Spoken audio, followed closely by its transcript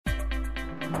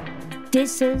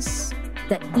This is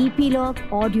the Epilogue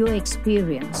Audio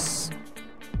Experience.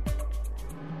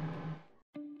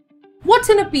 What's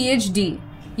in a PhD,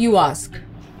 you ask?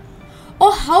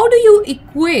 Or how do you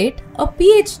equate a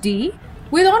PhD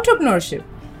with entrepreneurship?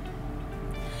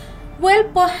 Well,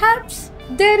 perhaps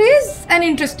there is an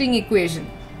interesting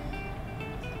equation.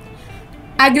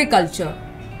 Agriculture,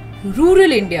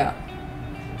 rural India,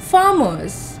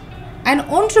 farmers, an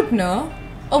entrepreneur,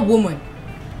 a woman.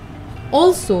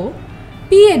 Also,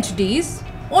 PhDs,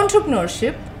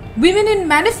 entrepreneurship, women in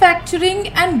manufacturing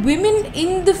and women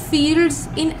in the fields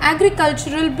in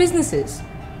agricultural businesses.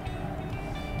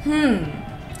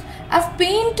 I've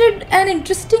painted an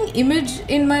interesting image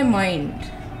in my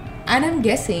mind, and I'm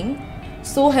guessing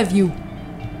so have you.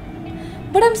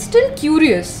 But I'm still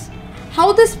curious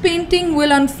how this painting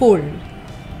will unfold.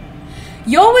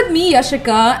 You're with me,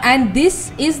 Yashika, and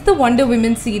this is the Wonder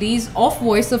Women series of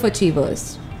Voice of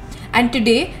Achievers. And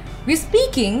today, we're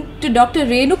speaking to Dr.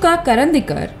 Renuka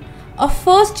Karandikar, a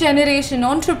first-generation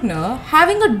entrepreneur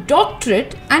having a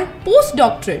doctorate and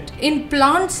postdoctorate in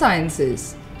plant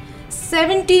sciences,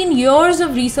 17 years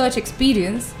of research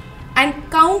experience, and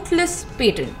countless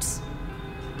patents.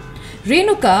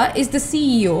 Renuka is the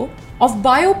CEO of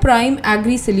BioPrime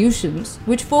Agri Solutions,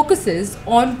 which focuses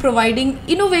on providing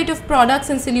innovative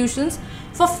products and solutions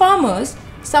for farmers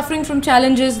suffering from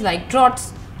challenges like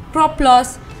droughts, crop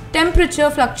loss, temperature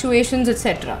fluctuations,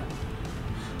 etc.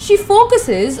 She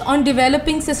focuses on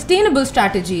developing sustainable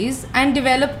strategies and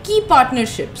develop key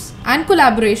partnerships and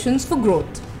collaborations for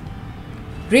growth.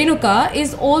 Renuka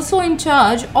is also in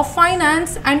charge of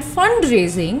finance and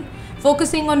fundraising,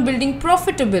 focusing on building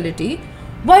profitability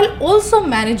while also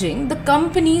managing the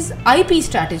company's IP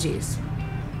strategies.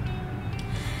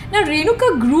 Now,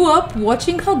 Renuka grew up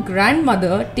watching her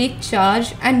grandmother take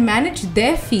charge and manage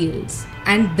their fields,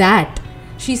 and that,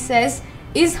 she says,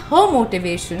 is her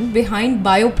motivation behind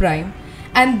BioPrime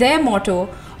and their motto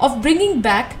of bringing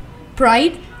back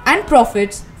pride and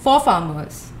profits for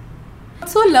farmers.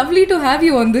 It's so lovely to have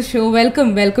you on the show.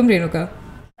 Welcome, Renuka.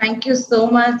 Thank you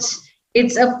so much.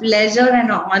 It's a pleasure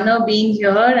and an honor being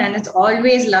here, and it's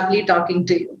always lovely talking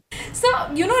to you. So,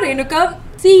 Renuka,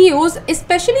 CEOs,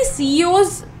 especially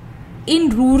CEOs in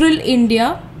rural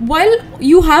India, while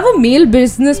you have a male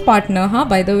business partner,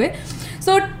 by the way.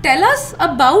 So tell us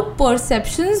about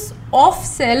perceptions of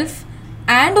self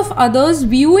and of others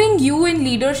viewing you in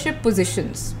leadership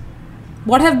positions.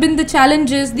 What have been the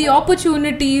challenges, the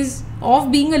opportunities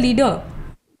of being a leader?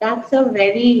 That's a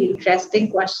very interesting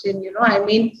question,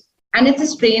 and it's a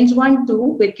strange one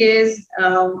too, because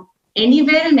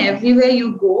anywhere and everywhere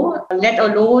you go, let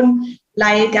alone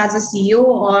like as a CEO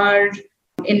or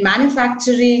in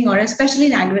manufacturing or especially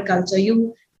in agriculture,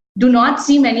 you do not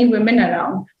see many women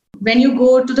around. When you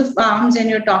go to the farms and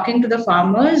you're talking to the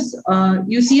farmers,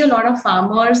 you see a lot of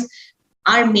farmers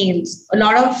are males. A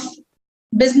lot of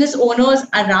business owners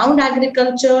around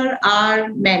agriculture are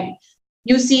men.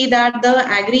 You see that the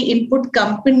agri input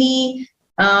company,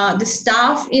 the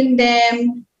staff in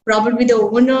them, probably the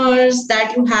owners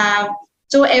that you have.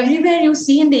 So everywhere you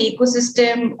see in the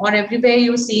ecosystem or everywhere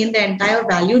you see in the entire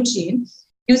value chain,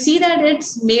 you see that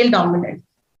it's male dominant.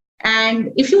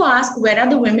 And if you ask, where are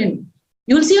the women?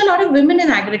 You'll see a lot of women in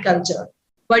agriculture,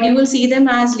 but you will see them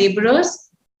as laborers.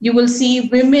 You will see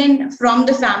women from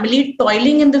the family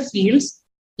toiling in the fields,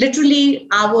 literally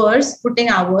hours, putting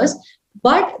hours,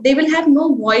 but they will have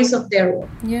no voice of their own.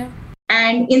 Yeah.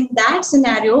 And in that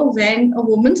scenario, when a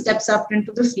woman steps up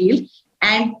into the field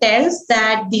and tells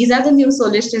that these are the new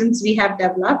solutions we have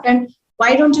developed and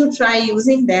why don't you try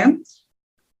using them?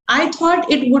 I thought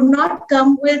it would not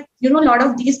come with, a lot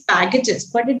of these packages,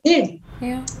 but it did.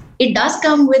 Yeah. It does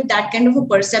come with that kind of a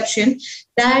perception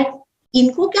that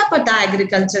इनको क्या पता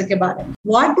agriculture के बारे में?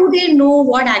 What do they know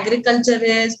what agriculture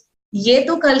is? ये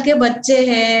तो कल के बच्चे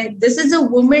हैं. This is a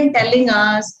woman telling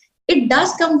us. It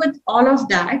does come with all of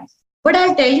that. But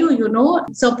I'll tell you,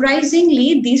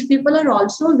 surprisingly, these people are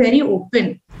also very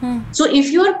open. So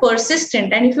if you are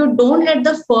persistent and if you don't let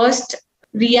the first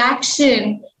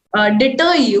reaction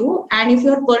deter you, and if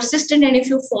you're persistent and if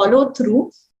you follow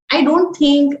through, I don't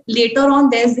think later on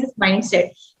there's this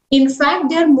mindset. In fact,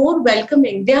 they're more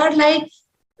welcoming. They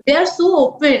are so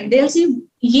open. They'll say,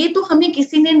 ये तो हमें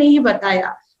किसी ने नहीं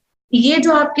बताया. ये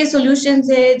जो आपके solutions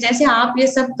है, जैसे आप ये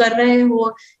सब कर रहे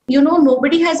हो,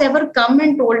 nobody has ever come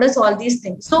and told us all these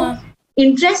things. So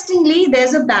interestingly,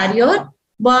 there's a barrier,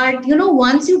 but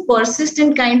once you persist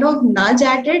and kind of nudge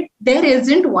at it, there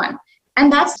isn't one. And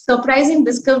that's surprising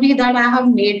discovery that I have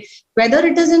made, whether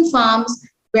it is in farms,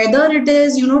 whether it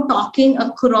is, talking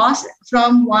across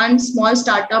from one small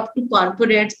startup to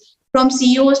corporates, from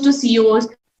CEOs to CEOs,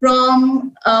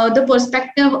 from the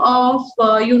perspective of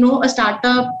a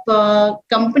startup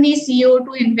company CEO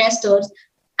to investors,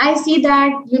 I see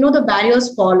that the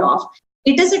barriers fall off.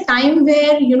 It is a time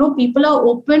where people are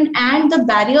open and the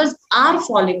barriers are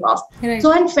falling off. Right.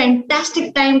 So, a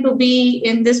fantastic time to be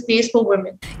in this space for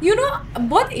women.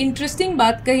 बहुत interesting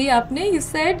बात कही आपने. You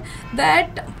said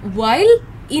that while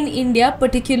in India,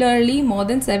 particularly, more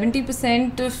than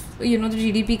 70% of the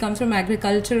GDP comes from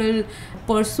agricultural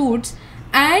pursuits,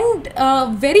 and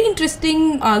very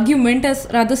interesting argument, as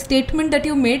rather statement that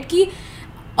you made, कि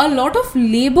a lot of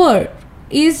labor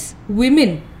is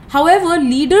women. However,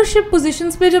 leadership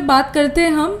positions पे जब बात करते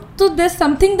हैं हम, तो there's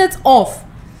something that's off.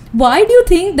 Why do you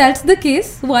think that's the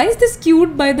case? Why is this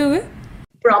skewed, by the way?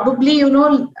 Probably,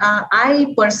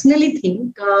 I personally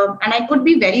think, and I could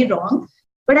be very wrong,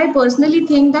 but I personally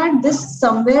think that this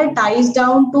somewhere ties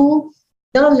down to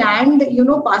the land,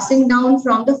 passing down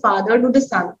from the father to the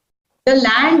son. The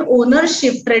land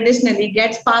ownership traditionally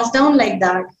gets passed down like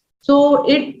that. So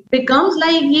it becomes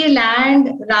like ye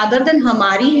land, rather than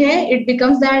hamari hai, it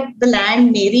becomes that the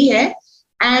land meri hai.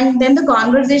 And then the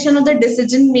conversation of the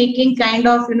decision making kind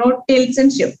of, tilts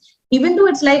and shifts. Even though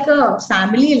it's like a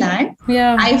family land,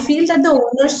 Yeah. I feel that the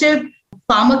ownership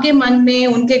farmer के मन में,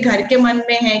 उनके घर के मन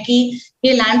में है कि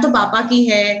ये land तो पापा की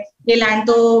है, ये land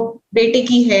तो बेटे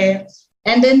की है,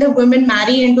 and then the women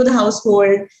marry into the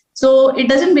household, so it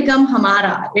doesn't become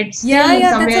hamara. It's still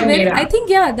somewhere mera. I think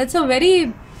that's a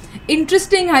very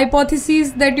interesting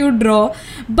hypothesis that you draw.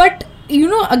 But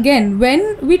again,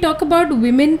 when we talk about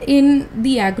women in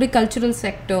the agricultural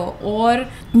sector or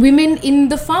women in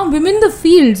the farm, women in the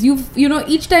fields,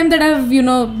 each time that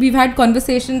we've had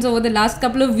conversations over the last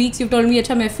couple of weeks, you've told me,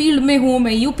 अच्छा मैं field में हूँ,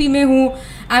 मैं UP में हूँ,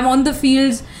 I'm on the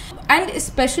fields. And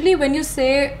especially when you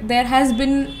say there has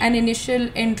been an initial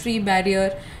entry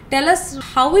barrier, tell us,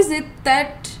 how is it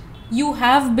that you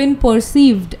have been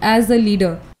perceived as a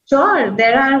leader? Sure,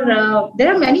 there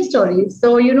are many stories.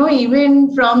 So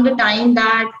even from the time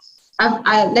that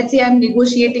let's say I'm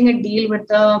negotiating a deal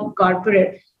with a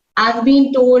corporate, I've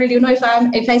been told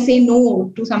if I say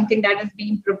no to something that is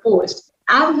being proposed,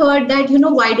 I've heard that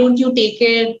why don't you take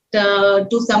it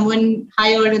to someone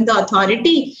higher in the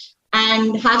authority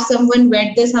and have someone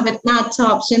vet this. हम इतना अच्छा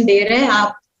option दे रहे हैं,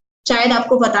 आप शायद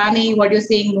आपको पता नहीं what you're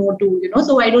saying no to,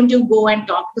 so why don't you go and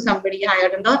talk to somebody higher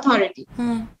in the authority?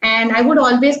 And I would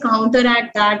always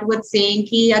counteract that with saying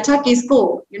कि अच्छा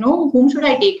किसको, whom should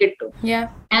I take it to? Yeah.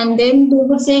 And then they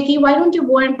would say कि why don't you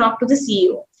go and talk to the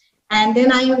CEO? And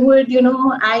then I would,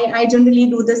 I generally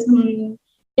do this.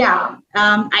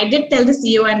 I did tell the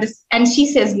CEO and she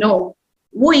says no.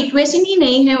 वो equation ही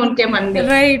नहीं है उनके मन में.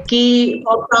 Right. कि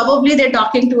probably they're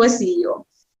talking to a CEO.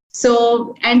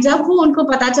 So, and जब वो उनको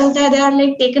पता चलता है, they are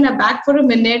like taken aback for a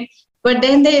minute, but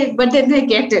then they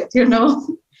get it,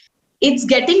 It's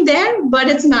getting there, but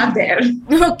it's not there.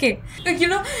 Okay.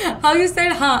 How you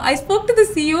said, I spoke to the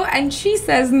CEO and she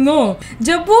says no.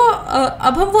 जब वो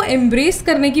अब हम वो embrace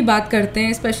करने की बात करते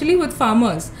हैं, especially with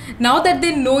farmers, now that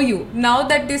they know you, now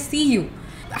that they see you,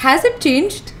 has it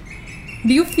changed?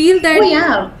 Do you feel that? Oh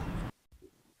yeah,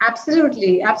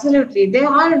 absolutely. They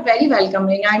are very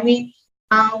welcoming. I mean,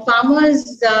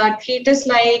 farmers treat us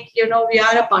like we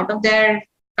are a part of their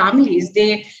families.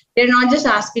 They're not just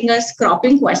asking us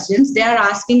cropping questions. They are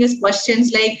asking us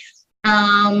questions like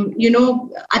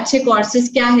अच्छे courses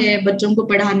क्या है बच्चों को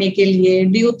पढ़ाने के लिए?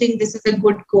 Do you think this is a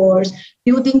good course?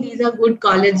 Do you think these are good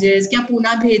colleges? क्या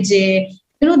पूना भेजे?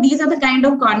 These are the kind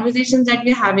of conversations that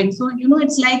we're having. So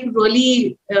it's like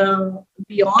really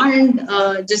beyond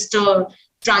just a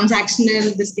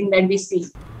transactional this thing that we see.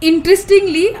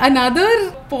 Interestingly,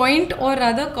 another point or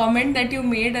rather comment that you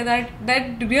made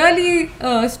that really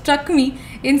struck me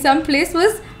in some place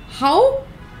was how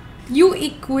you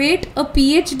equate a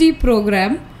PhD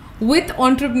program with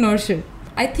entrepreneurship.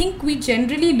 I think we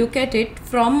generally look at it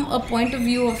from a point of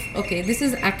view of, okay, this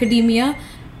is academia.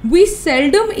 We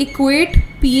seldom equate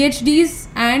PhDs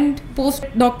and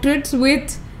postdoctorates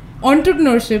with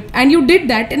entrepreneurship, and you did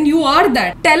that and you are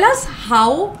that. Tell us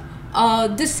how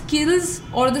the skills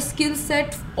or the skill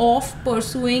set of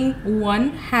pursuing one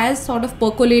has sort of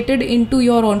percolated into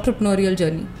your entrepreneurial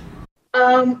journey.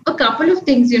 A couple of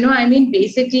things, I mean,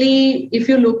 basically, if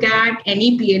you look at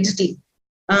any PhD,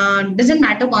 doesn't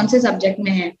matter kaun se subject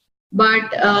mein hai,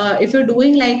 but if you're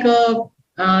doing like a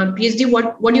PhD,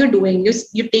 what you're doing,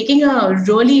 you're taking a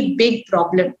really big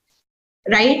problem,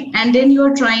 right? And then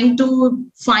you're trying to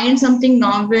find something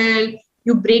novel.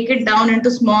 You break it down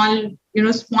into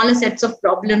smaller sets of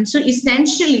problems. So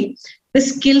essentially, the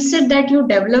skill set that you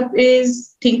develop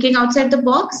is thinking outside the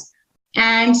box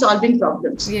and solving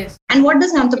problems. Yes. And what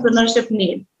does entrepreneurship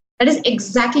need? That is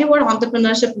exactly what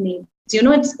entrepreneurship needs.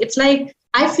 It's like,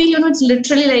 I feel, it's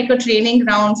literally like a training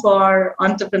ground for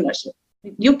entrepreneurship.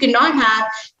 You cannot have,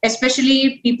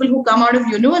 especially people who come out of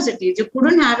universities, you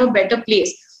couldn't have a better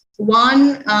place.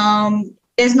 One,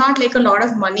 there's not like a lot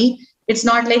of money. It's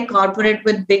not like corporate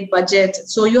with big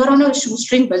budgets. So you're on a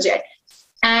shoestring budget.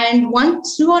 And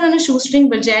once you are on a shoestring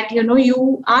budget,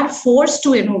 you are forced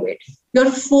to innovate.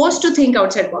 You're forced to think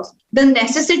outside the box. The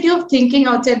necessity of thinking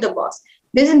outside the box.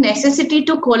 There's a necessity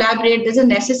to collaborate. There's a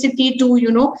necessity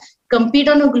to, compete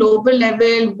on a global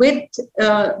level with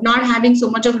not having so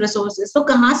much of resources. So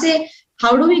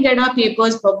how do we get our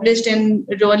papers published in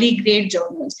really great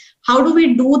journals? How do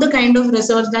we do the kind of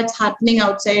research that's happening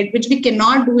outside, which we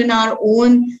cannot do in our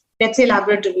own, let's say,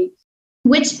 laboratory,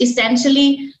 which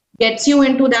essentially gets you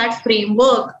into that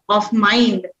framework of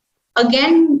mind.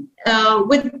 Again,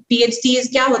 with PhDs,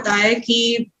 क्या होता है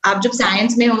कि आप जब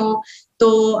science में हो,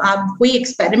 तो आप कोई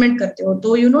experiment करते हो,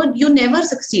 तो you never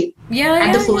succeed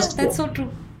at the first go. That's so true.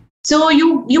 So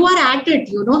you are at it,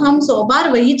 हम 100 बार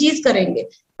वही चीज करेंगे,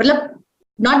 मतलब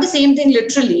not the same thing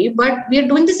literally, but we are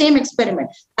doing the same experiment.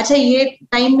 अच्छा ये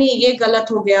time में ये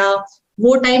गलत हो गया,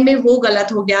 वो time में वो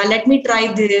गलत हो गया, let me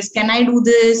try this, can I do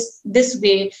this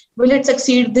way, will it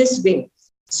succeed this way?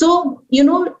 So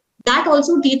that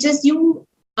also teaches you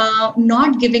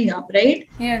not giving up, right?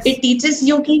 Yes. It teaches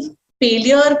you कि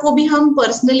failure को भी हम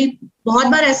personally, बहुत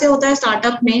बार ऐसे होता है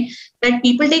startup में that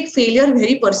people take failure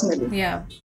very personally. Yeah.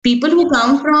 People who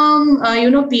come from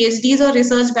PhDs or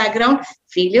research background,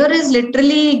 failure is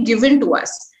literally given to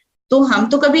us. तो हम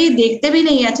तो कभी देखते भी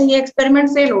नहीं है, अच्छा ये experiment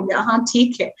fail हो गया, हाँ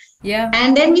ठीक है. Yeah.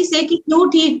 And then we say कि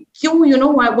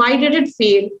क्यों, why did it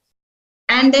fail?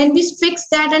 And then we fix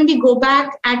that and we go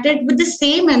back at it with the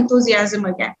same enthusiasm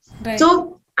again. Right.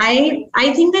 So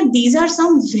I think that these are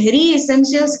some very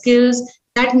essential skills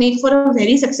that make for a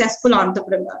very successful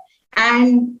entrepreneur.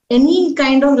 And any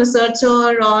kind of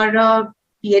researcher or a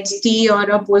PhD or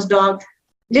a postdoc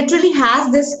literally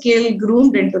has this skill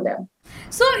groomed into them.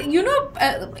 So,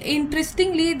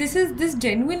 interestingly, this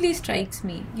genuinely strikes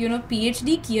me.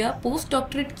 PhD किया,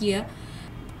 postdoctorate किया.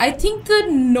 I think the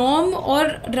norm,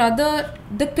 or rather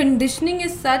the conditioning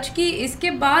is such कि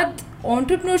इसके बाद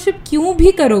entrepreneurship क्यों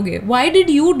भी करोगे? Why did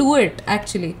you do it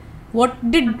actually? What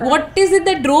is it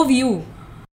that drove you?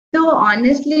 So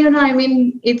honestly,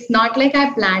 it's not like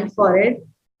I planned for it,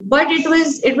 but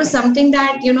it was something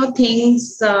that,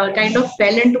 things kind of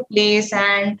fell into place,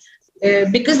 and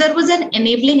because there was an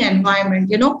enabling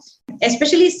environment,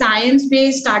 especially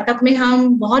science-based startup में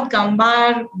हम बहुत कम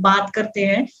बार बात करते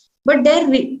हैं. But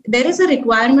there is a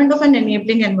requirement of an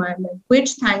enabling environment,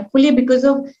 which thankfully, because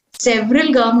of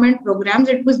several government programs,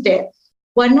 it was there.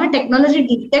 वरना technology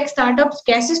deep tech startups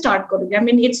कैसे start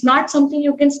करोगे? It's not something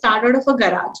you can start out of a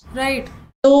garage. Right.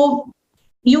 So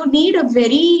you need a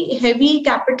very heavy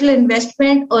capital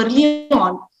investment early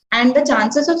on, and the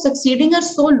chances of succeeding are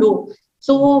so low.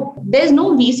 So there's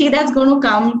no VC that's going to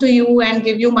come to you and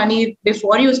give you money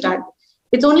before you start.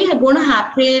 It's only going to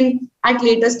happen at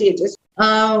later stages.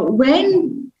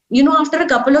 When, after a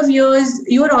couple of years,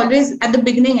 you are always at the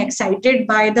beginning excited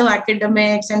by the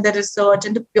academics and the research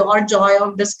and the pure joy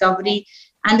of discovery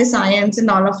and the science and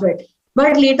all of it.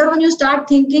 But later on, you start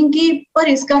thinking ki, par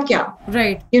iska kya?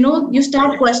 Right. You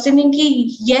start questioning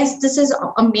ki, yes, this is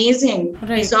amazing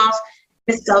piece of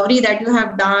discovery that you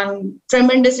have done,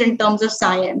 tremendous in terms of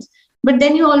science. But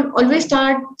then you always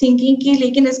start thinking ki,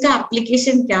 lekin iska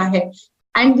application kya hai?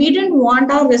 And we didn't want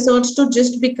our research to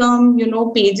just become,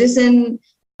 pages in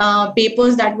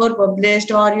papers that were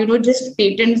published, or, just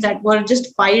patents that were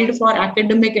just filed for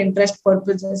academic interest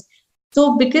purposes.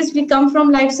 So because we come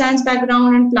from life science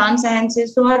background and plant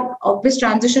sciences, so our obvious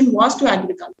transition was to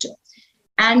agriculture.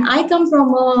 And I come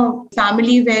from a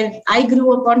family where I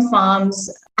grew up on farms.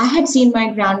 I had seen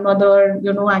my grandmother,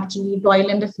 actually toil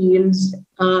in the fields.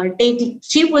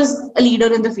 She was a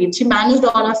leader in the field. She managed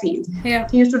all our fields. Yeah.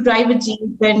 She used to drive a jeep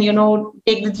and,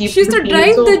 take the jeep. She used to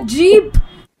drive the jeep.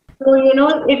 So,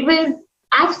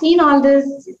 I've seen all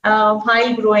this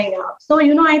while growing up. So,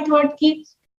 I thought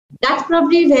that's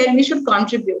probably where we should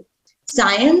contribute.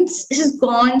 Science has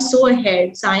gone so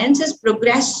ahead. Science has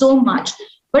progressed so much.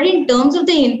 But in terms of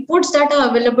the inputs that are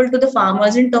available to the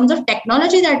farmers, in terms of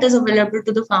technology that is available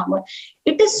to the farmer,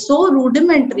 it is so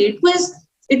rudimentary.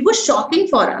 It was shocking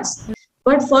for us.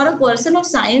 But for a person of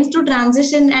science to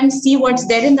transition and see what's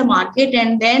there in the market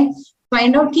and then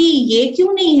find out कि ये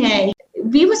क्यों नहीं है,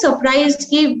 we were surprised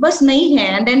कि बस नहीं है,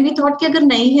 and then we thought कि अगर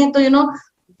नहीं है तो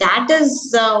that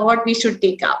is what we should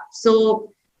take up.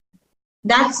 So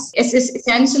that's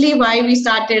essentially why we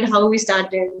started, how we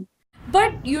started.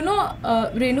 But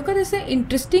Renuka, there's an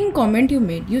interesting comment you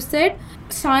made. You said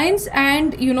science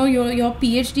and your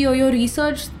PhD or your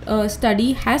research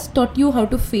study has taught you how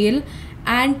to fail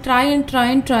and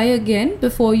try again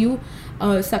before you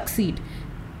succeed.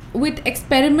 With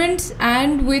experiments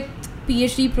and with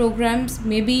PhD programs,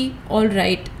 maybe all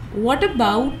right. What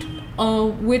about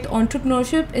with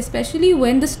entrepreneurship, especially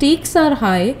when the stakes are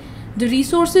high, the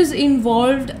resources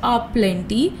involved are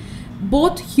plenty,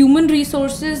 both human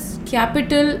resources,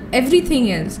 capital,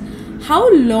 everything else.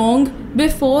 How long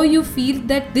before you feel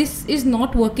that this is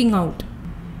not working out?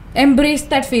 Embrace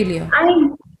that failure.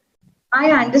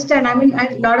 I understand. I mean,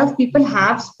 a lot of people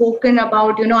have spoken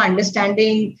about,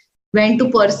 understanding when to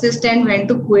persist and when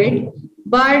to quit.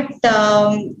 But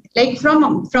like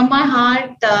from my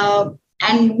heart,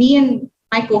 and me and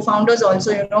my co-founders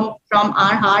also, from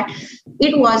our heart,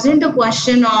 it wasn't a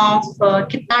question of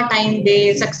kitna time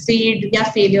they succeed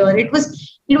या failure. It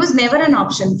was never an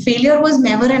option. Failure was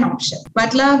never an option.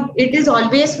 मतलब it is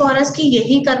always for us कि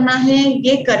यही करना है,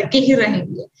 ये करके ही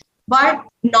रहेंगे. But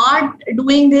not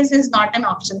doing this is not an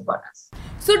option for us.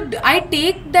 So I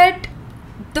take that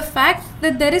the fact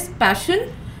that there is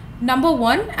passion, number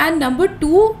one, and number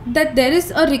two, that there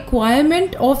is a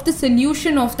requirement of the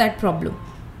solution of that problem.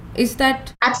 Is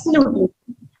that?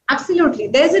 Absolutely.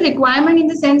 There's a requirement in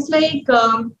the sense like,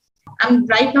 I'm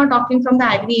right now talking from the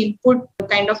agri input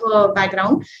kind of a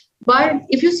background. But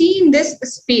if you see in this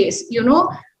space,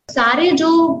 सारे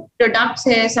जो products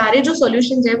है, सारे जो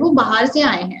solutions है, वो बाहर से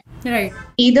आए हैं. Right.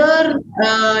 Either,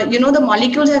 the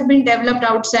molecules have been developed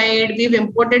outside, we've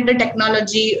imported the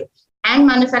technology and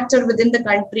manufactured within the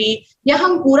country, या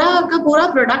हम पूरा का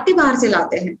पूरा product ही बाहर से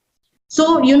लाते हैं.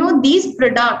 So, these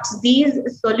products, these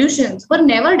solutions were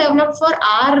never developed for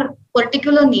our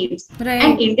particular needs. Right.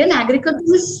 And Indian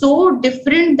agriculture is so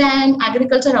different than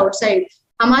agriculture outside.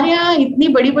 हमारे यहाँ इतनी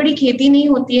बड़ी-बड़ी खेती नहीं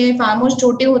होती है, farmers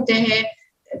छोटे होते हैं.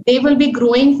 They will be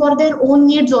growing for their own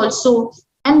needs also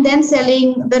and then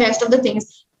selling the rest of the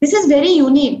things. This is very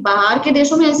unique. बाहर के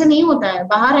देशों में ऐसे नहीं होता है.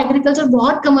 बाहर agriculture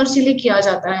बहुत commercially किया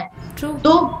जाता है. True.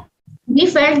 तो we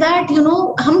felt that,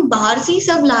 हम बाहर से ही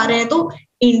सब ला रहे हैं, तो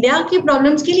इंडिया की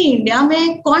प्रॉब्लम्स के लिए इंडिया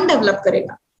में कौन डेवलप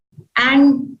करेगा?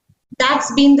 And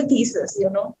that's been the thesis,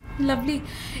 Lovely.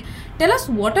 Tell us,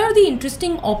 what are the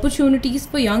interesting opportunities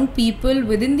for young people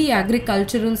within the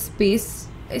agricultural space,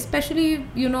 especially,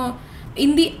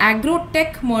 in the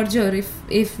agro-tech merger,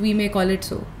 if we may call it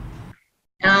so?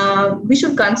 We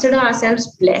should consider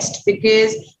ourselves blessed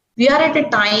because we are at a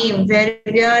time where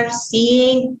we are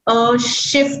seeing a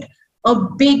shift, a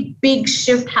big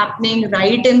shift happening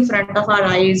right in front of our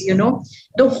eyes.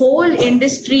 The whole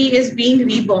industry is being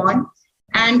reborn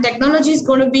and technology is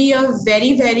going to be a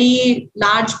very, very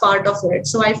large part of it.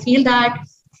 So I feel that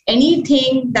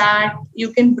anything that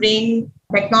you can bring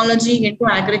technology into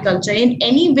agriculture in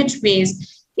any which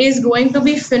ways is going to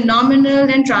be phenomenal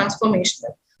and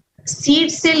transformational.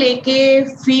 Seeds se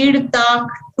leke feed tak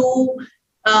to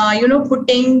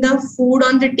putting the food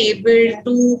on the table,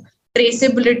 to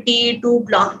traceability, to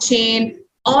blockchain,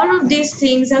 all of these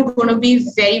things are going to be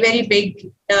very, very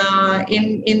big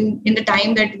in the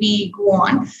time that we go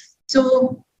on.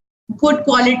 So good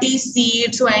quality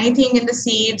seeds, so anything in the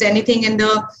seeds, anything in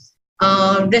the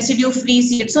residue-free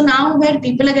seeds. So now where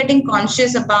people are getting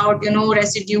conscious about,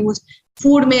 residues,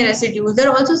 food में residues,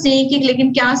 they're also saying कि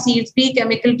लेकिन क्या seeds भी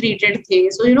chemical treated थे.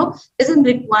 So, there's a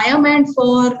requirement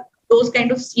for those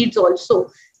kind of seeds also.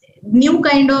 New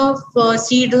kind of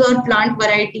seeds or plant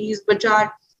varieties which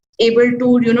are able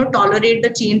to, tolerate the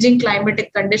changing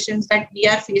climatic conditions that we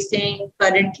are facing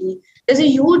currently. There's a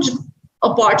huge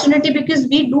opportunity because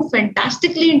we do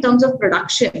fantastically in terms of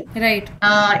production. Right.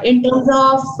 In terms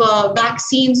of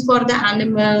vaccines for the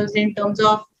animals, in terms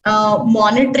of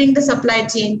monitoring the supply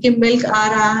chain, कि milk आ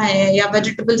रहा है या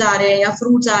vegetables आ रहे हैं या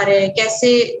fruits आ रहे हैं,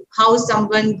 कैसे, how is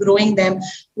someone growing them,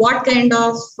 what kind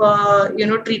of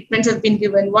treatments have been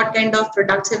given, what kind of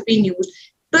products have been used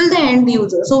till the end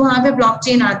user. So वहाँ पे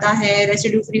blockchain आता है,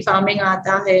 residue free farming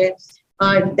आता है.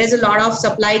 There's a lot of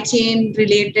supply chain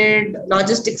related,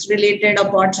 logistics related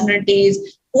opportunities,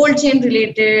 cold chain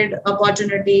related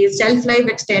opportunities, shelf life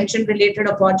extension related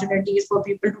opportunities for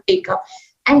people to take up.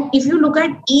 And if you look at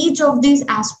each of these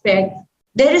aspects,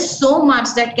 there is so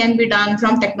much that can be done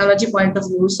from technology point of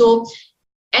view. So,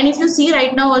 and if you see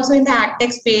right now also in the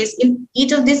agtech space, in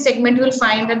each of these segments, you will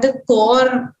find that the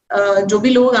core जो भी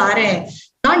लोग आ रहे हैं,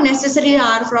 not necessarily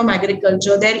are from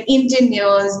agriculture. They're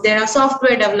engineers, there are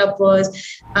software developers,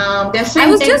 they're fintech.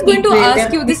 I was just going to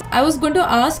ask you this. I was going to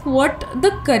ask what the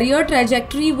career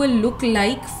trajectory will look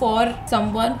like for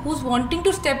someone who's wanting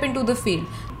to step into the field,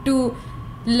 to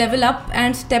level up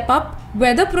and step up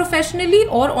whether professionally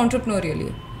or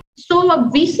entrepreneurially? So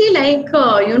we see like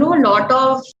a lot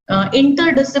of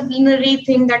interdisciplinary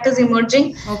thing that is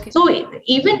emerging. Okay. So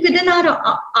even within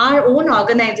our own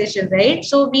organization, right?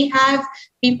 So we have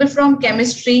people from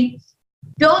chemistry,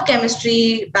 pure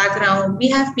chemistry background. We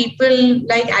have people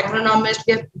like agronomists,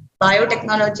 we have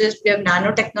biotechnologists, we have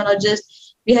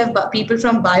nanotechnologists, we have people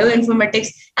from bioinformatics,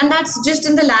 and that's just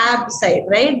in the lab side,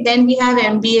 right? Then we have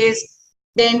MBAs,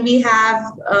 then we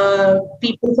have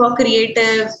people for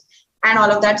creative and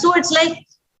all of that. So it's like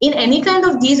in any kind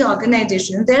of these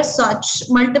organizations, there's such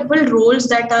multiple roles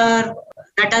that are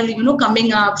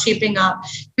coming up, shaping up,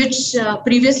 which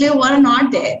previously were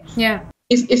not there. Yeah.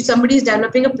 If somebody is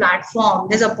developing a platform,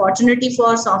 there's opportunity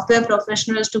for software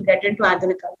professionals to get into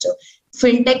agriculture.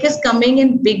 Fintech is coming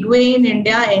in big way in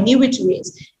India, any which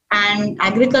ways, and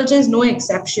agriculture is no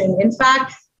exception. In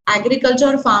fact,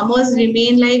 agriculture farmers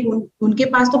remain like उनके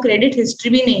पास तो credit history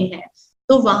भी नहीं है,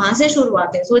 तो वहां से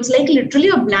शुरुआत है. So it's like literally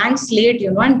a blank slate,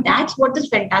 and that's what is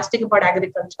fantastic about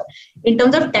agriculture. In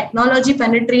terms of technology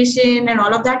penetration and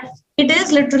all of that, it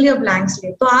is literally a blank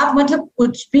slate. तो आप मतलब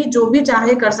कुछ भी जो भी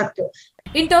चाहे कर सकते हो.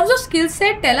 In terms of skill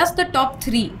set, tell us the top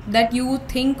 3 that you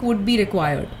think would be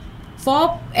required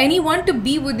for anyone to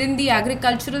be within the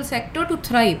agricultural sector to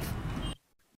thrive.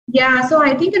 Yeah, so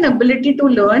I think an ability to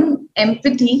learn,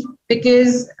 empathy,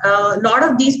 because a lot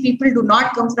of these people do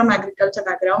not come from agriculture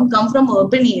background, come from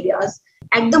urban areas,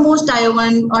 at the most tier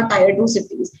 1 or tier 2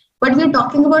 cities. But we're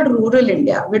talking about rural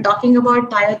India. We're talking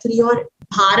about tier 3 or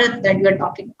Bharat that we're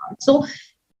talking about. So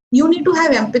you need to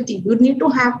have empathy. You need to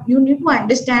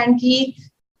understand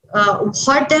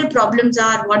what their problems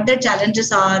are, what their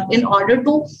challenges are, in order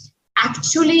to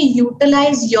actually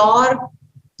utilize your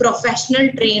professional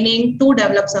training to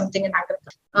develop something in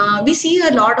agriculture. We see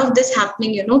a lot of this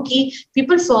happening, कि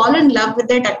people fall in love with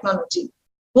their technology.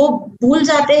 वो भूल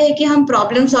जाते हैं कि हम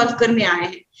problem solve करने आए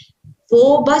हैं.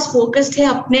 वो बस focused है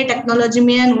अपने technology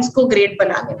में and उसको great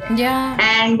बनाने में. Yeah.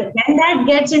 And when that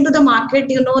gets into the market,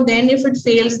 then if it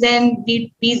fails, then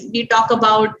we talk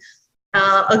about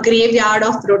a graveyard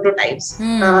of prototypes,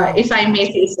 if I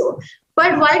may say so.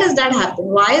 But why does that happen?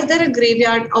 Why is there a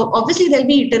graveyard? Obviously, there'll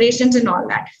be iterations and all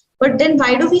that. But then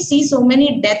why do we see so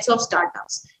many deaths of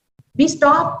startups? We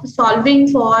stop solving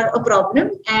for a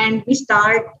problem and we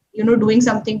start, doing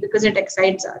something because it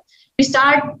excites us. We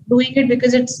start doing it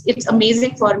because it's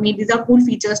amazing for me. These are cool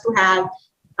features to have.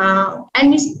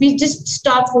 And we just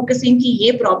stop focusing कि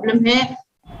ये problem है.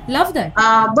 Love that.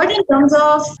 But in terms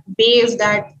of waves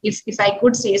that, if I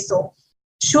could say so,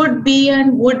 should be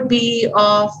and would be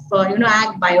of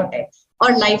ag biotech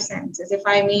or life sciences, if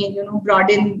I may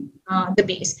broaden the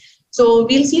base. So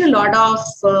we'll see a lot of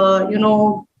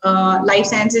life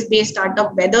sciences based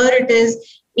startup, whether it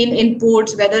is in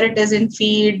inputs, whether it is in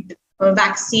feed,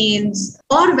 vaccines,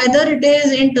 or whether it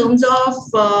is in terms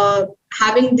of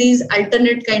having these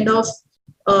alternate kind of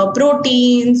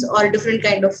proteins or different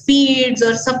kind of feeds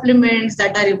or supplements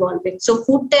that are evolving. So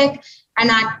food tech and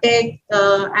ag tech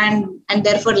and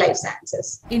therefore life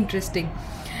sciences. Interesting.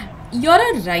 You're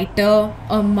a writer,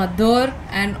 a mother,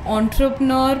 an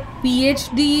entrepreneur,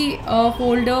 PhD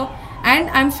holder, and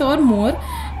I'm sure more.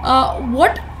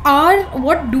 What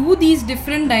do these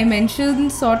different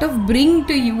dimensions sort of bring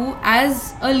to you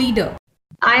as a leader?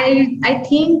 I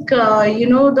think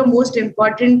the most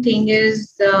important thing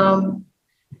is to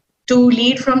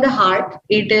lead from the heart.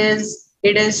 It is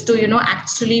to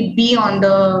actually be on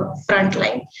the front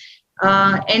line.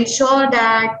 Ensure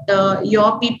that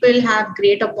your people have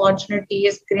great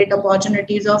opportunities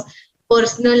of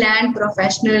personal and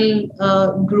professional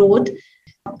growth.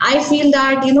 I feel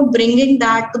that bringing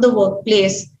that to the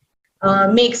workplace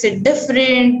makes it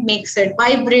different, makes it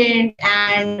vibrant,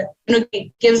 and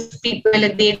it gives people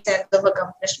a great sense of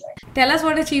accomplishment. Tell us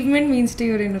what achievement means to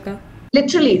you, Renuka.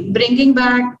 Literally bringing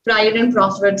back pride and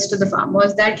profits to the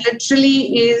farmers. That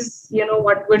literally is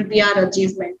what would be our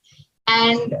achievement.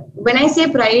 And when I say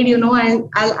pride,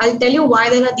 I'll tell you why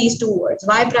there are these two words: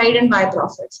 why pride and why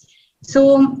profits.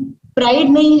 So pride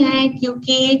nahi hai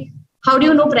kyunki, how do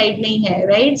you know pride nahi hai,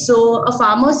 right? So a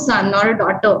farmer's son or a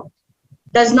daughter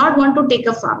does not want to take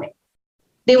up farming.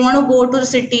 They want to go to the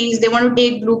cities, they want to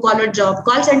take blue collar job,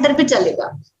 call center pe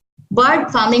chalega,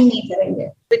 but farming nahi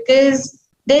karenge because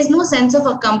there's no sense of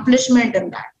accomplishment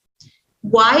in that.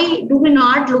 Why do we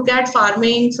not look at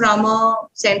farming from a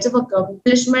sense of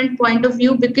accomplishment point of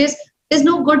view? Because there's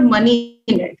no good money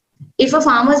in it. If a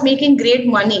farmer is making great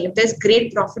money, if there's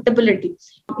great profitability,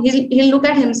 he'll look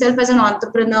at himself as an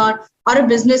entrepreneur or a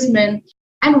businessman.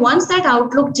 And once that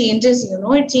outlook changes,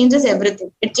 it changes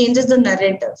everything. It changes the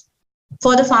narrative.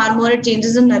 for the farmer, it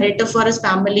changes the narrative for his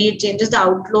family, it changes the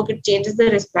outlook, it changes the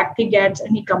respect he gets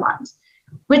and he commands.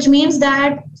 Which means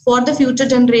that for the future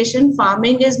generation,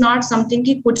 farming is not something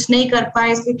कि कुछ नहीं कर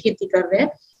पाए इसलिए खेती कर रहे हैं,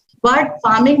 but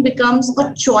farming becomes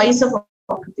a choice of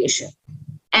occupation.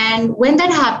 And when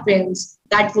that happens,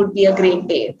 that would be a great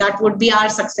day. That would be our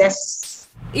success.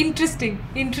 Interesting.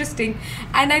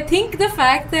 And I think the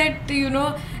fact that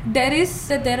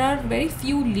there are very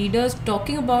few leaders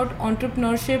talking about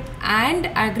entrepreneurship and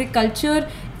agriculture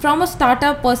from a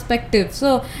startup perspective.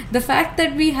 So the fact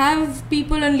that we have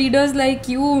people and leaders like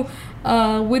you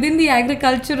within the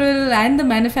agricultural and the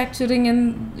manufacturing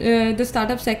and the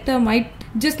startup sector might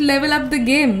just level up the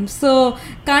game. So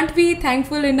can't be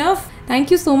thankful enough.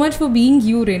 Thank you so much for being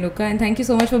you, Renuka, and thank you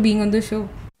so much for being on the show.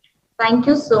 Thank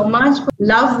you so much.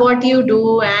 Love what you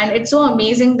do, and it's so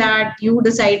amazing that you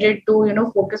decided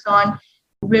to focus on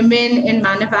women in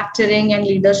manufacturing and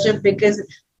leadership, because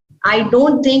I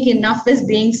don't think enough is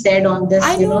being said on this.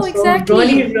 I know,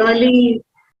 exactly. So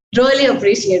really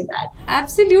appreciate that.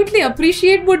 Absolutely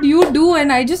appreciate what you do,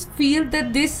 and I just feel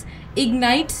that this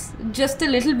ignites just a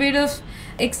little bit of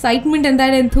excitement and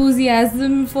that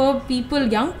enthusiasm for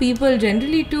young people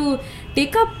generally, to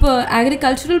take up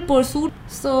agricultural pursuit.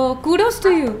 So kudos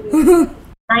to you.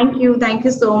 Thank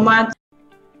you so much.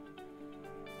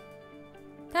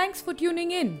 Thanks for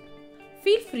tuning in.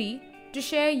 Feel free to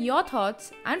share your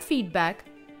thoughts and feedback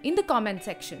in the comment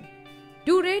section.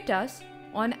 Do rate us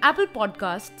on Apple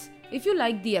Podcasts if you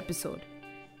like the episode.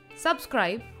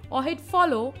 Subscribe or hit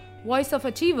follow Voice of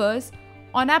Achievers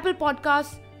on Apple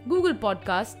Podcasts, Google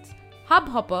Podcasts,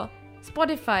 Hubhopper,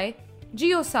 Spotify,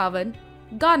 JioSaavn,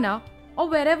 Gaana, or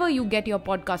wherever you get your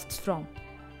podcasts from.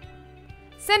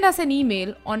 Send us an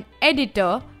email on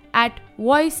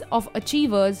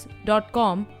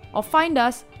editor@voiceofachievers.com or find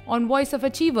us on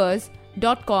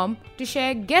voiceofachievers.com to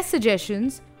share guest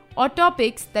suggestions or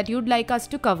topics that you'd like us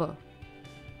to cover.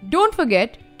 Don't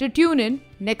forget to tune in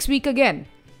next week again.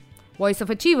 Voice of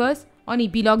Achievers on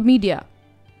Epilogue Media.